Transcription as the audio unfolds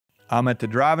I'm at the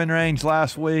driving range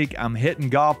last week. I'm hitting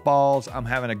golf balls. I'm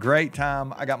having a great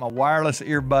time. I got my wireless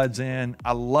earbuds in.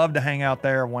 I love to hang out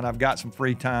there when I've got some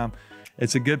free time.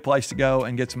 It's a good place to go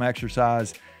and get some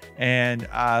exercise. And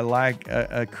I, like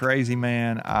a crazy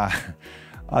man, I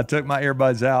took my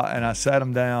earbuds out and I set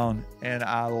them down and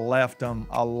I left them.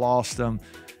 I lost them.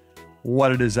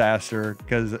 What a disaster,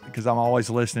 because I'm always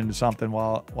listening to something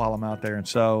while I'm out there. And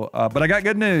so, but I got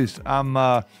good news.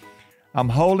 I'm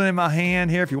holding in my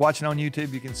hand here. If you're watching on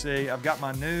YouTube, you can see I've got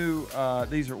my new,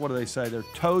 these are, what do they say? They're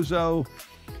Tozo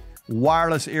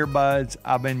wireless earbuds.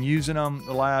 I've been using them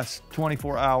the last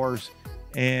 24 hours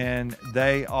and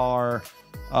they are,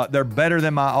 they're better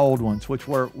than my old ones, which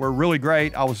were really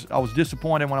great. I was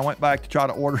disappointed when I went back to try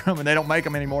to order them and they don't make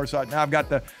them anymore. So now I've got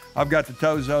the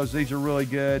Tozos. These are really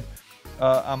good.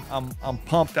 I'm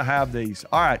pumped to have these.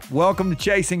 All right. Welcome to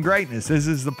Chasing Greatness. This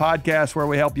is the podcast where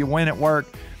we help you win at work,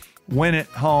 win at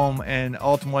home, and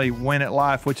ultimately win at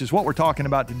life, which is what we're talking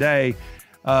about today.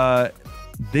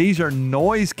 These are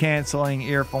noise canceling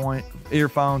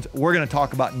earphones. We're going to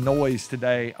talk about noise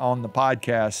today on the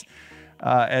podcast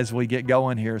as we get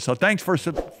going here. So thanks for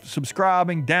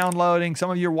subscribing, downloading.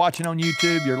 Some of you are watching on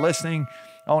YouTube. You're listening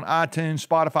on iTunes,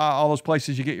 Spotify, all those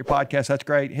places you get your podcast. That's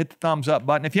great. Hit the thumbs up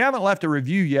button. If you haven't left a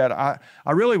review yet, I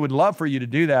really would love for you to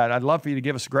do that. I'd love for you to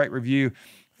give us a great review.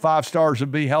 5 stars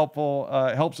would be helpful.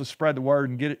 It helps us spread the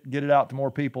word and get it out to more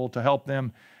people to help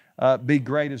them be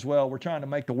great as well. We're trying to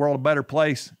make the world a better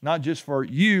place, not just for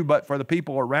you, but for the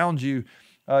people around you.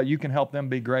 You can help them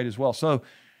be great as well. So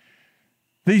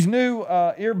these new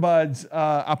earbuds,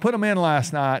 I put them in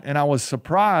last night and I was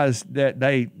surprised that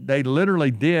they literally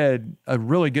did a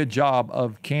really good job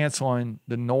of canceling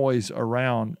the noise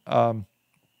around. The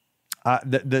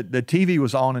TV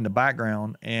was on in the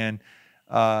background and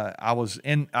I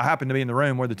happened to be in the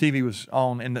room where the TV was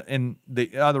on in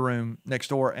the other room next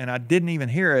door, and I didn't even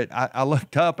hear it. I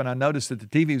looked up and I noticed that the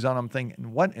TV was on. I'm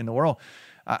thinking, what in the world?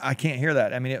 I can't hear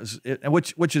that. I mean,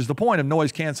 which is the point of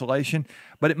noise cancellation.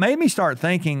 But it made me start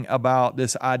thinking about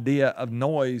this idea of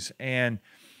noise. And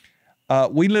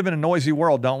we live in a noisy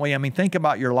world, don't we? I mean, think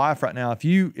about your life right now. If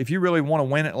you really want to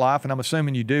win at life, and I'm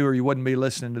assuming you do, or you wouldn't be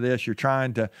listening to this, you're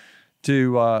trying to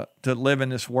live in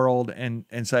this world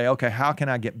and say, okay, how can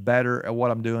I get better at what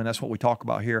I'm doing? That's what we talk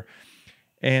about here.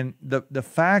 And the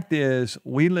fact is,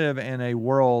 we live in a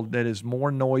world that is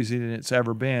more noisy than it's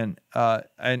ever been.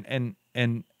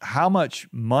 And how much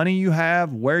money you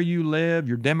have, where you live,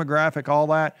 your demographic, all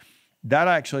that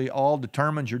actually all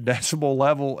determines your decibel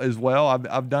level as well.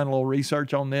 I've done a little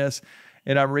research on this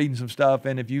and I'm reading some stuff.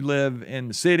 And if you live in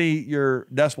the city, your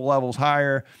decibel level's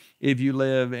higher. If you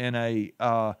live in a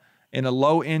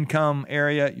low income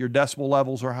area, your decibel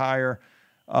levels are higher.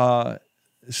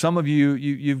 Some of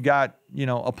you've got,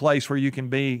 a place where you can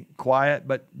be quiet,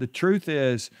 but the truth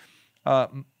is,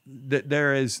 that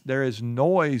there is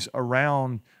noise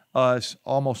around us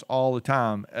almost all the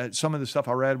time. Some of the stuff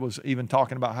I read was even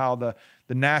talking about how the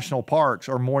national parks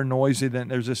are more noisy than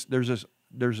there's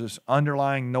this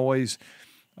underlying noise.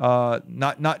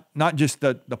 Not just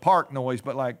the park noise,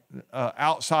 but like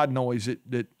outside noise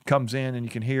that comes in and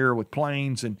you can hear with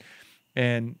planes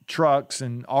and trucks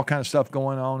and all kinds of stuff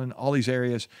going on in all these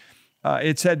areas.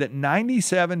 It said that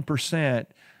 97%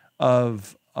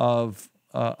 of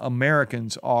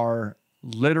Americans are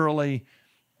literally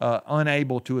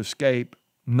unable to escape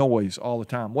noise all the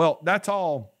time. Well, that's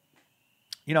all.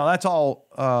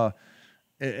 That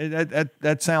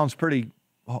sounds pretty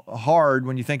hard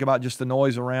when you think about just the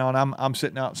noise around. I'm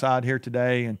sitting outside here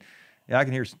today and I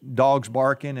can hear dogs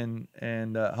barking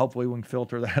and hopefully we can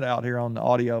filter that out here on the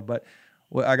audio. But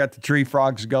I got the tree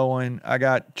frogs going. I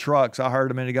got trucks. I heard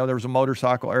a minute ago there was a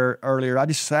motorcycle earlier. I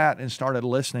just sat and started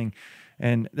listening,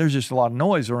 and there's just a lot of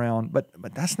noise around. But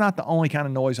that's not the only kind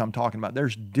of noise I'm talking about.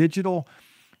 There's digital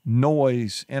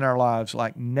noise in our lives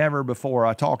like never before.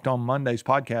 I talked on Monday's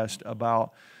podcast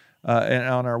about and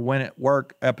on our Win at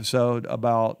Work episode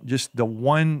about just the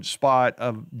one spot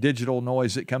of digital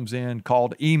noise that comes in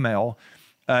called email.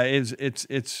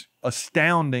 It's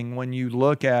astounding when you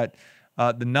look at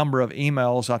the number of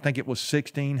emails. I think it was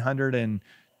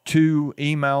 1,602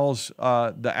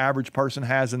 emails the average person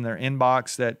has in their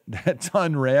inbox that's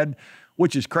unread,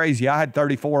 which is crazy. I had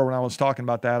 34 when I was talking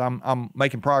about that. I'm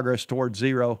making progress towards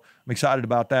 0. I'm excited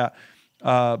about that.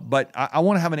 But I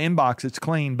want to have an inbox that's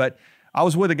clean. But I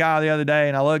was with a guy the other day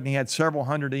and I looked and he had several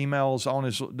hundred emails on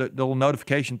the little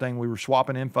notification thing. We were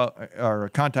swapping info or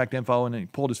contact info, and he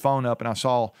pulled his phone up and I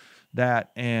saw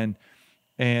that. And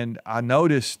I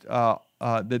noticed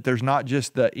that there's not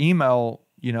just the email,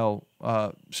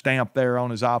 stamp there on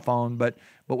his iPhone, but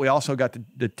but we also got the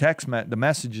the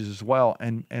messages as well.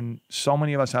 And so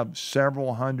many of us have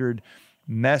several hundred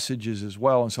messages as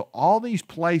well. And so all these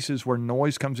places where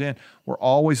noise comes in, we're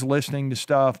always listening to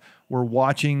stuff. We're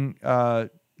watching, I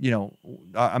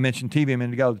mentioned TV a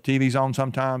minute ago. The TV's on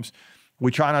sometimes.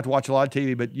 We try not to watch a lot of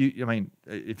TV, but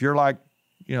if you're like,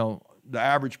 the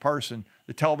average person,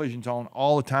 the television's on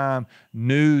all the time.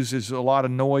 News is a lot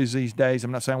of noise these days.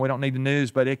 I'm not saying we don't need the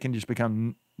news, but it can just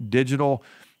become digital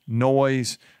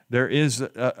noise. There is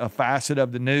a facet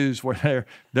of the news where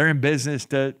they're in business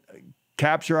to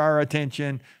capture our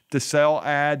attention, to sell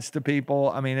ads to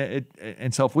people. I mean,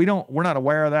 and so if we're not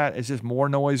aware of that, it's just more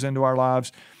noise into our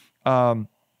lives.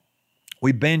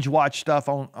 We binge watch stuff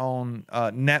on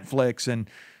Netflix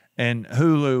and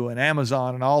Hulu and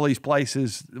Amazon and all these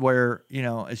places where,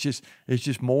 it's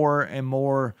just more and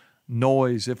more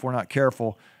noise if we're not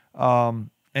careful.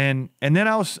 And then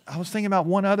I was thinking about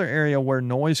one other area where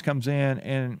noise comes in,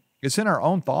 and it's in our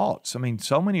own thoughts. I mean,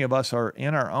 so many of us are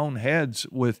in our own heads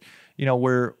with,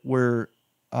 we're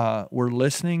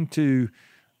listening to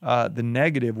the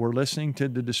negative, we're listening to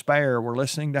the despair, we're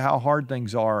listening to how hard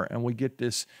things are, and we get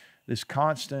this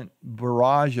constant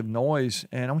barrage of noise.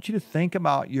 And I want you to think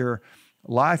about your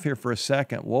life here for a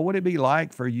second. What would it be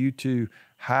like for you to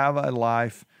have a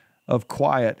life of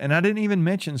quiet? And I didn't even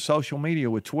mention social media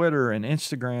with Twitter and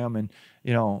Instagram and,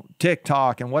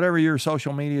 TikTok and whatever your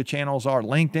social media channels are,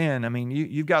 LinkedIn. I mean,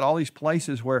 you've got all these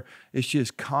places where it's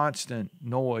just constant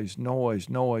noise, noise,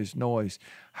 noise, noise.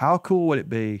 How cool would it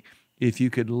be if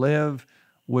you could live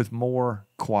with more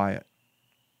quiet?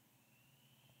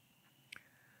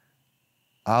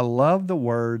 I love the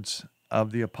words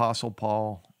of the Apostle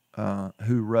Paul,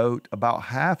 who wrote about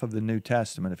half of the New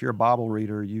Testament. If you're a Bible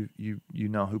reader, you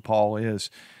know who Paul is.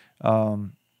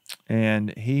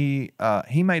 And he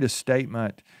made a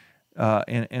statement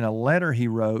in a letter he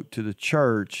wrote to the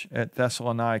church at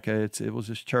Thessalonica. It was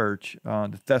his church,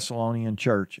 the Thessalonian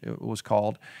church, it was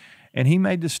called. And he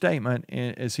made the statement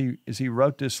as he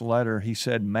wrote this letter. He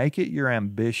said, "Make it your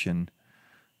ambition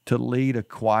to lead a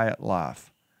quiet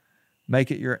life."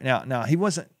 Make it your now. He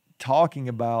wasn't talking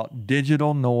about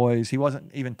digital noise. He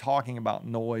wasn't even talking about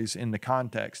noise in the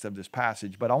context of this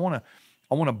passage. But I want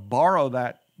to borrow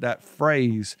that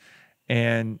phrase,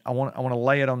 and I want to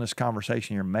lay it on this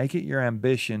conversation here. Make it your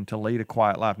ambition to lead a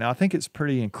quiet life. Now, I think it's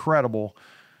pretty incredible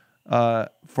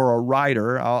for a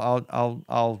writer.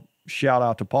 I'll shout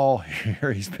out to Paul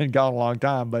here. He's been gone a long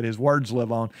time, but his words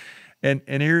live on. And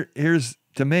here's,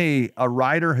 to me, a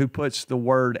writer who puts the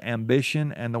word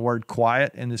ambition and the word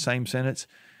quiet in the same sentence.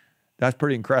 That's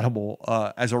pretty incredible.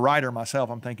 As a writer myself,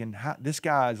 I'm thinking, this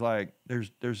guy's like,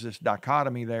 there's this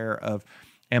dichotomy there of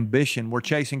ambition. We're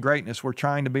chasing greatness. We're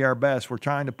trying to be our best. We're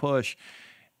trying to push.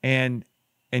 And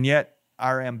yet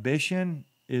our ambition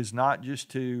is not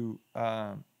just to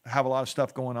have a lot of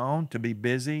stuff going on, to be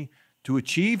busy, to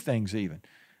achieve things even.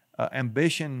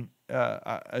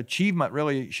 Achievement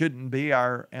really shouldn't be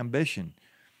our ambition.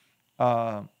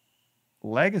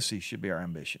 Legacy should be our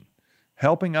ambition.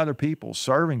 Helping other people,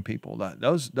 serving people,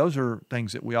 those are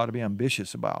things that we ought to be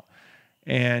ambitious about.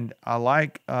 And I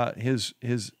like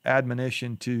his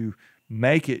admonition to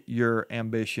make it your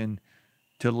ambition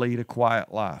to lead a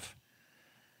quiet life.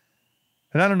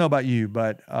 And I don't know about you,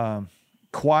 but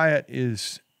quiet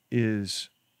is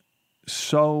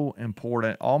so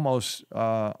important, almost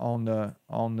on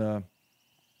the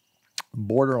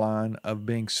borderline of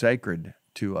being sacred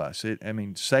to us.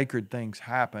 Sacred things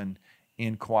happen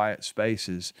in quiet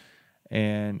spaces,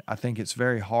 and I think it's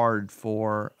very hard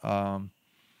for us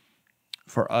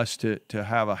to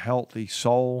have a healthy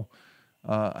soul,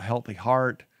 a healthy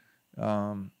heart,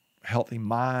 healthy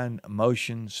mind,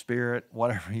 emotion, spirit,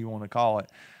 whatever you want to call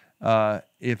it,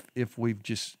 if we've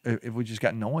just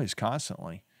got noise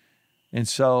constantly. And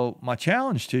so my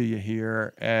challenge to you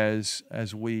here as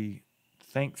we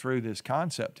think through this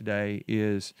concept today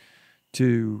is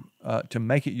to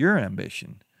make it your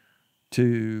ambition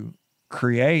to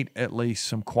create at least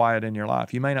some quiet in your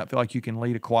life. You may not feel like you can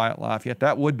lead a quiet life yet.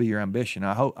 That would be your ambition.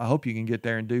 I hope you can get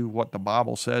there and do what the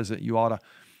Bible says, that you ought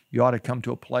to come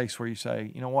to a place where you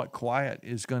say, you know what, quiet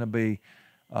is going to be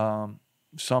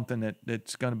something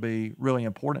that's going to be really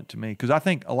important to me, because I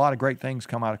think a lot of great things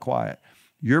come out of quiet.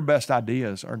 Your best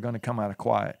ideas are going to come out of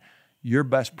quiet. Your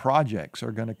best projects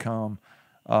are going to come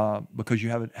because you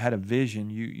have had a vision.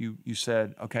 You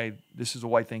said, okay, this is the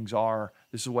way things are.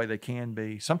 This is the way they can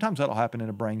be. Sometimes that'll happen in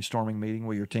a brainstorming meeting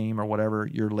with your team or whatever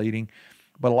you're leading,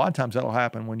 but a lot of times that'll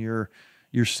happen when you're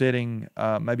sitting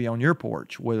maybe on your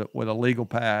porch with a legal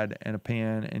pad and a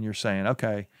pen, and you're saying,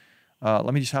 okay,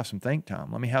 let me just have some think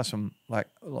time. Let me have some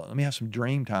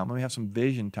dream time. Let me have some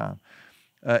vision time.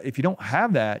 If you don't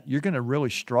have that, you're going to really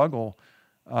struggle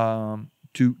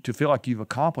to feel like you've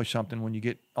accomplished something when you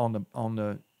get on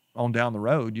down the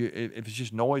road. If it's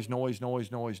just noise,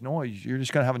 you're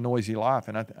just going to have a noisy life.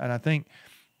 And I think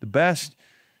the best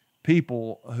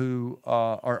people who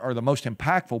are the most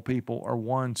impactful people are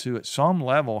ones who at some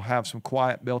level have some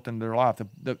quiet built into their life.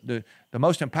 The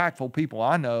most impactful people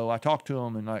I know, I talk to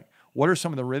them and like, what are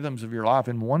some of the rhythms of your life?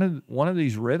 And one of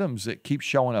these rhythms that keeps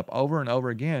showing up over and over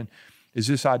again is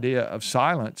this idea of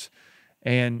silence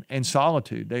and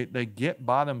solitude. They get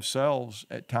by themselves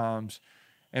at times.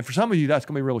 And for some of you, that's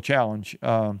going to be a real challenge.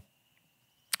 I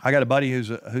got a buddy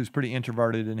who's pretty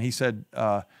introverted, and he said,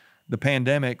 the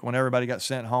pandemic, when everybody got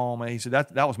sent home, and he said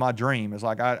that was my dream. It's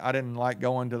like I didn't like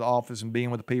going to the office and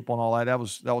being with the people and all that.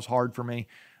 That was hard for me.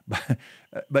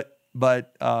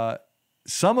 But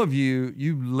some of you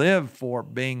live for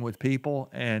being with people,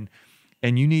 and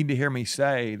you need to hear me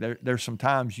say there's some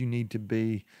times you need to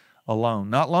be alone,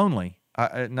 not lonely.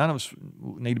 None of us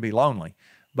need to be lonely,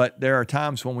 but there are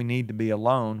times when we need to be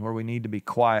alone, where we need to be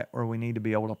quiet, where we need to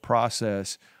be able to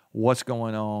process what's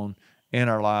going on in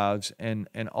our lives. And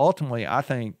ultimately, I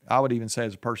think I would even say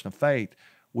as a person of faith,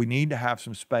 we need to have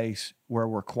some space where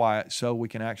we're quiet so we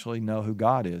can actually know who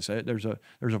God is. There's a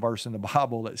verse in the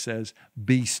Bible that says,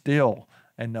 "Be still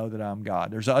and know that I'm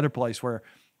God." There's another place where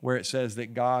it says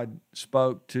that God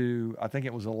spoke to, I think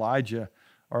it was Elijah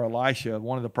or Elisha,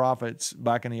 one of the prophets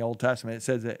back in the Old Testament. It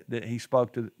says that he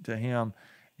spoke to him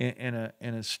in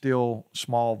a still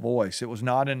small voice. It was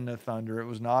not in the thunder. It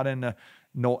was not in the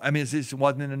no. I mean, it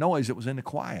wasn't in the noise. It was in the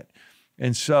quiet.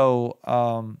 And so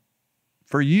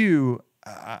for you,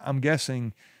 I'm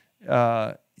guessing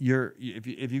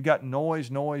if you've got noise,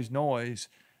 there's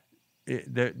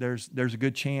a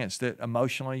good chance that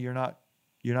emotionally you're not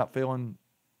feeling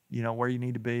where you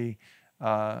need to be.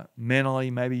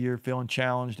 Mentally, maybe you're feeling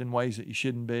challenged in ways that you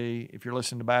shouldn't be. If you're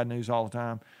listening to bad news all the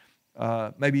time,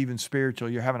 maybe even spiritual,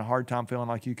 you're having a hard time feeling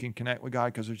like you can connect with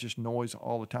God because there's just noise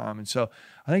all the time. And so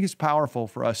I think it's powerful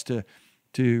for us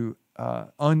to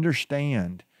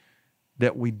understand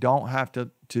that we don't have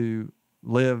to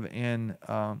live in,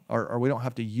 or we don't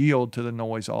have to yield to the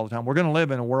noise all the time. We're going to live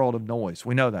in a world of noise.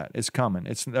 We know that it's coming.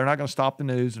 They're not going to stop the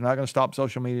news. They're not going to stop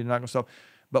social media. They're not going to stop.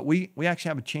 But we actually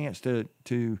have a chance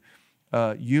to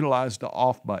utilize the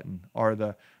off button or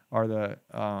the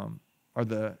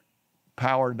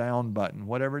power down button,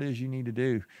 whatever it is you need to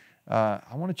do.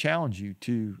 I want to challenge you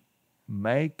to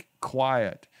make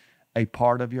quiet a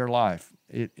part of your life.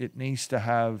 It needs to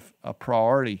have a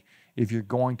priority if you're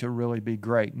going to really be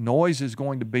great. Noise is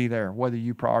going to be there, whether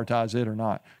you prioritize it or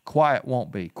not. Quiet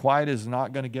won't be. Quiet is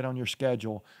not going to get on your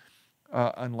schedule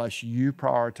unless you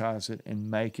prioritize it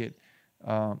and make it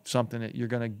something that you're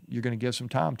going to give some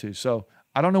time to. So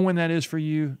I don't know when that is for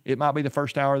you. It might be the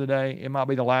first hour of the day. It might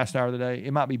be the last hour of the day.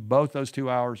 It might be both those 2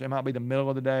 hours. It might be the middle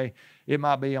of the day. It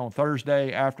might be on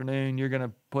Thursday afternoon. You're going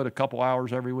to put a couple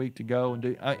hours every week to go and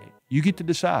do. You get to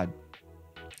decide.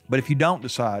 But if you don't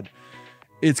decide,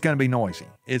 it's going to be noisy.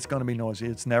 It's going to be noisy.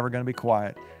 It's never going to be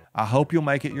quiet. I hope you'll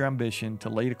make it your ambition to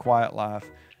lead a quiet life.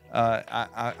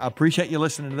 I appreciate you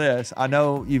listening to this. I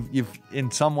know you've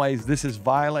in some ways this has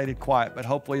violated quiet, but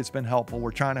hopefully it's been helpful.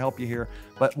 We're trying to help you here.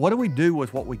 But what do we do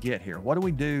with what we get here? What do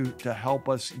we do to help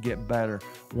us get better?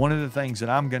 One of the things that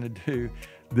I'm going to do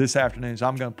this afternoon is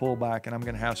I'm going to pull back and I'm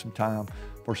going to have some time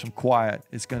for some quiet.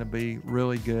 It's going to be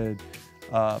really good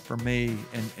for me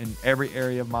in every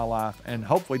area of my life, and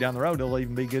hopefully down the road it'll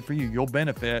even be good for you. You'll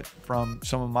benefit from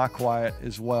some of my quiet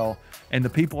as well, and the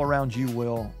people around you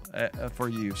will for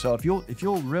you. So if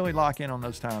you'll really lock in on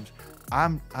those times,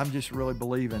 I'm just really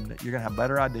believing that you're gonna have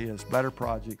better ideas, better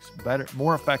projects,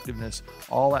 more effectiveness,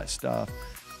 all that stuff,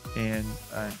 and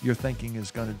your thinking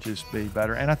is going to just be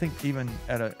better. And I think even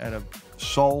at a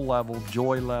soul level,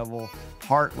 joy level,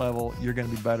 heart level, you're going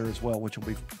to be better as well, which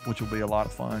will be a lot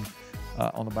of fun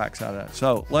on the backside of that.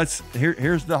 So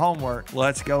here's the homework.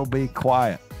 Let's go be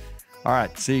quiet. All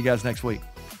right. See you guys next week.